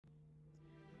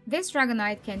This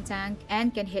Dragonite can tank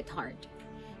and can hit hard.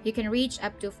 You can reach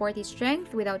up to 40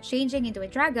 strength without changing into a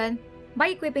dragon by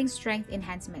equipping strength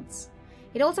enhancements.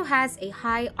 It also has a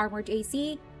high armored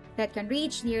AC that can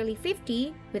reach nearly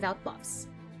 50 without buffs.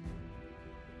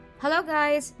 Hello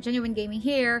guys, Genuine Gaming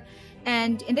here,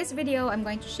 and in this video I'm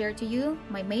going to share to you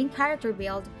my main character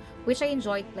build which I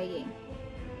enjoyed playing.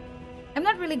 I'm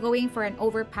not really going for an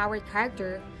overpowered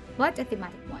character, but a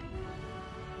thematic one.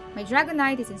 My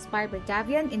Dragonite is inspired by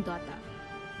Davion in Dota.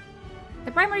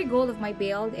 The primary goal of my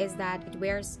build is that it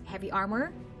wears heavy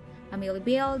armor, a melee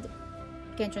build,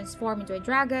 can transform into a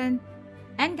dragon,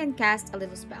 and can cast a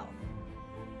little spell.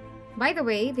 By the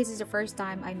way, this is the first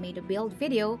time I made a build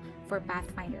video for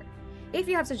Pathfinder. If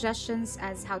you have suggestions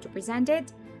as how to present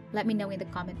it, let me know in the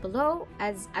comment below,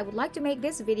 as I would like to make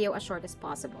this video as short as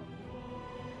possible.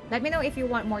 Let me know if you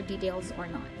want more details or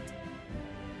not.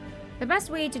 The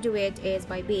best way to do it is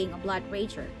by being a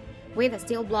BLOODRAGER with a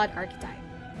Steel Blood archetype,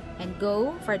 and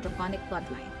go for a Draconic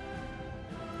Bloodline.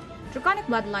 Draconic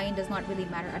Bloodline does not really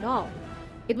matter at all.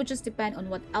 It would just depend on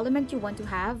what element you want to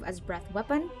have as breath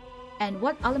weapon, and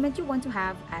what element you want to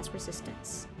have as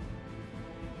resistance.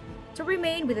 To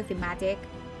remain with the thematic,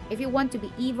 if you want to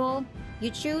be evil, you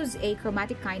choose a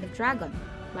chromatic kind of dragon,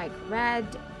 like red,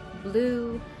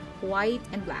 blue, white,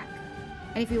 and black.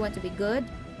 And if you want to be good,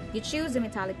 you choose the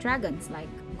metallic dragons like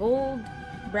gold,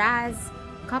 brass,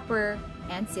 copper,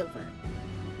 and silver.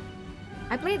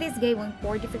 I play this game on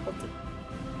core difficulty,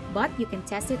 but you can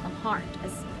test it on hard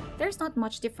as there's not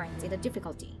much difference in the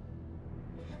difficulty.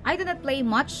 I do not play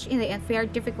much in the unfair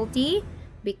difficulty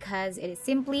because it is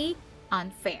simply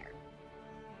unfair.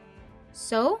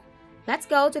 So, let's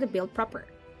go to the build proper.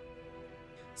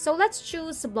 So let's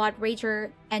choose the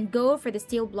BLOODRAGER and go for the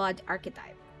Steel Blood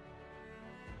archetype.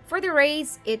 For the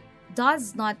race, it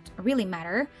does not really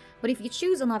matter, but if you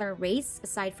choose another race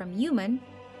aside from human,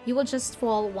 you will just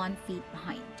fall 1 feet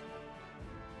behind.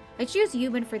 I choose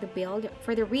human for the build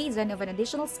for the reason of an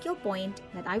additional skill point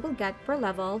that I will get per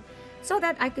level so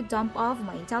that I could dump off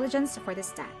my intelligence for the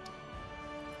stat.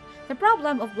 The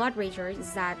problem of BLOODRAGERs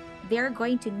is that they're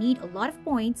going to need a lot of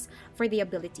points for the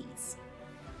abilities.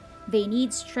 They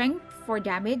need strength for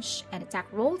damage and attack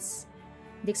rolls,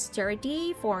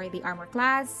 dexterity for the armor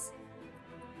class,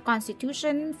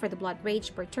 constitution for the blood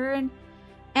rage per turn,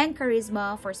 and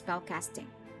charisma for spell casting.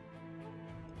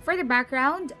 For the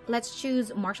background, let's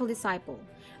choose Martial Disciple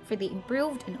for the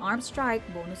improved and arm strike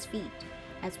bonus feat,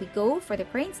 as we go for the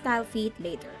crane style feat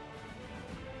later.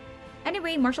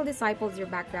 Anyway, Martial Disciple's your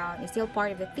background is still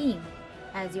part of the theme,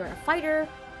 as you're a fighter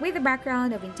with a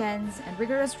background of intense and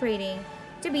rigorous training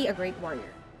to be a great warrior.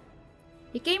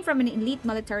 You came from an elite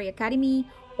military academy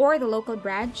or the local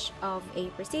branch of a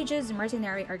prestigious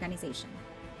mercenary organization.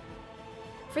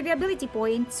 For the ability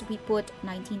points, we put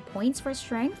 19 points for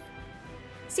strength,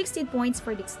 16 points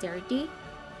for dexterity,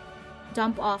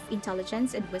 dump off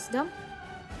intelligence and wisdom,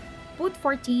 put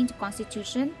 14 to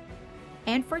constitution,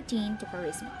 and 14 to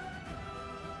charisma.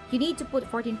 You need to put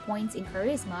 14 points in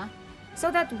charisma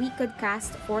so that we could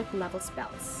cast 4th level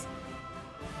spells.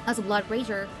 As a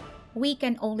BLOODRAGER, we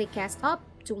can only cast up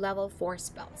to level 4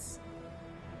 spells.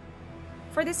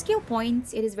 For the skill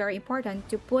points, it is very important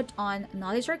to put on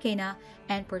Knowledge Arcana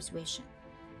and Persuasion.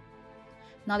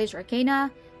 Knowledge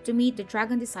Arcana to meet the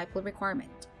Dragon Disciple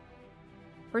requirement.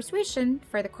 Persuasion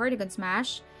for the Cardigan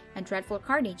Smash and Dreadful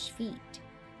Carnage feat.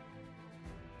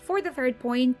 For the 3rd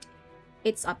point,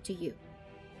 it's up to you.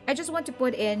 I just want to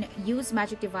put in Use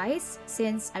Magic Device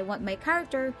since I want my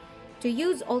character to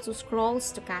use also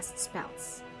scrolls to cast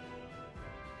spells.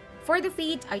 For the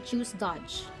feat, I choose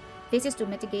Dodge. This is to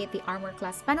mitigate the armor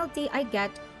class penalty I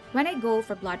get when I go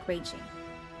for blood raging.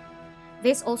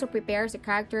 This also prepares the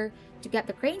character to get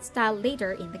the crane style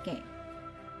later in the game.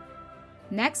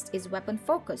 Next is Weapon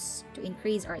Focus to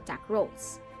increase our attack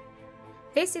rolls.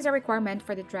 This is a requirement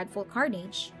for the Dreadful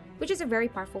Carnage, which is a very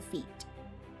powerful feat.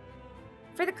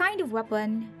 For the kind of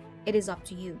weapon, it is up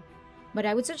to you, but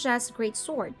I would suggest Great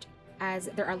Sword, as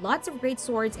there are lots of great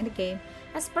swords in the game,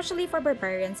 especially for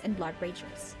barbarians and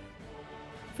BLOODRAGERs.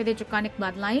 For the Draconic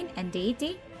Bloodline and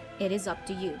Deity, it is up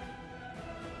to you.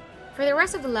 For the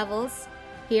rest of the levels,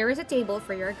 here is a table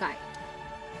for your guide.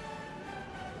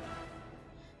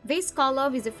 This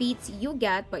column is the feats you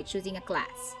get by choosing a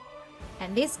class,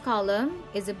 and this column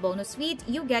is a bonus feat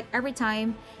you get every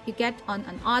time you get on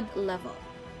an odd level.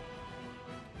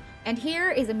 And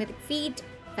here is a mythic feat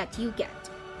that you get.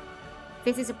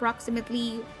 This is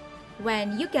approximately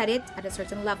when you get it at a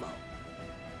certain level.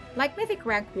 Like Mythic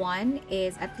rank 1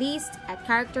 is at least at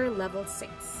character level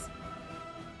 6.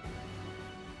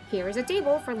 Here is a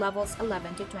table for levels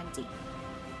 11 to 20.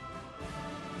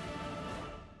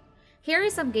 Here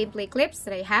are some gameplay clips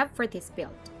that I have for this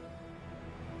build.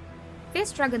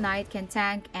 This Dragon Knight can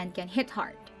tank and can hit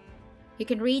hard. You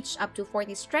can reach up to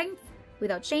 40 strength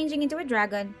without changing into a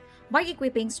dragon by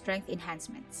equipping strength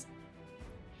enhancements.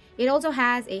 It also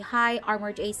has a high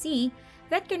armored AC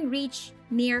that can reach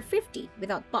near 50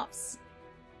 without buffs.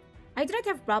 I do not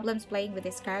have problems playing with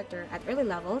this character at early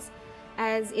levels,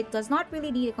 as it does not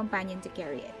really need a companion to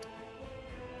carry it.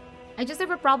 I just have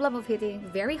a problem of hitting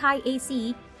very high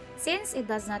AC since it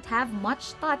does not have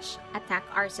much touch attack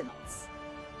arsenals.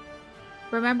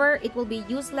 Remember, it will be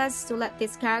useless to let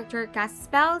this character cast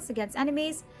spells against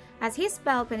enemies as his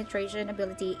spell penetration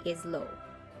ability is low.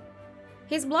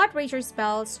 His BLOODRAGER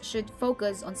spells should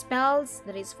focus on spells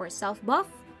that is for self-buff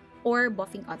or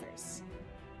buffing others.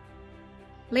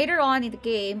 Later on in the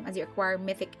game, as you acquire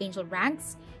Mythic Angel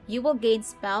ranks, you will gain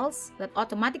spells that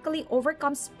automatically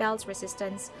overcome spells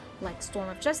resistance like Storm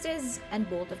of Justice and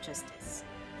Bolt of Justice.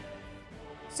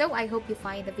 So I hope you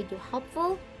find the video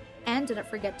helpful, and do not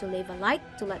forget to leave a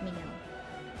like to let me know.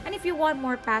 And if you want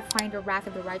more Pathfinder Wrath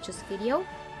of the Righteous video,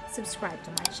 subscribe to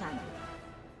my channel.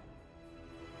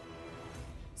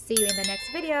 See you in the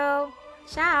next video.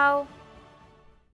 Ciao!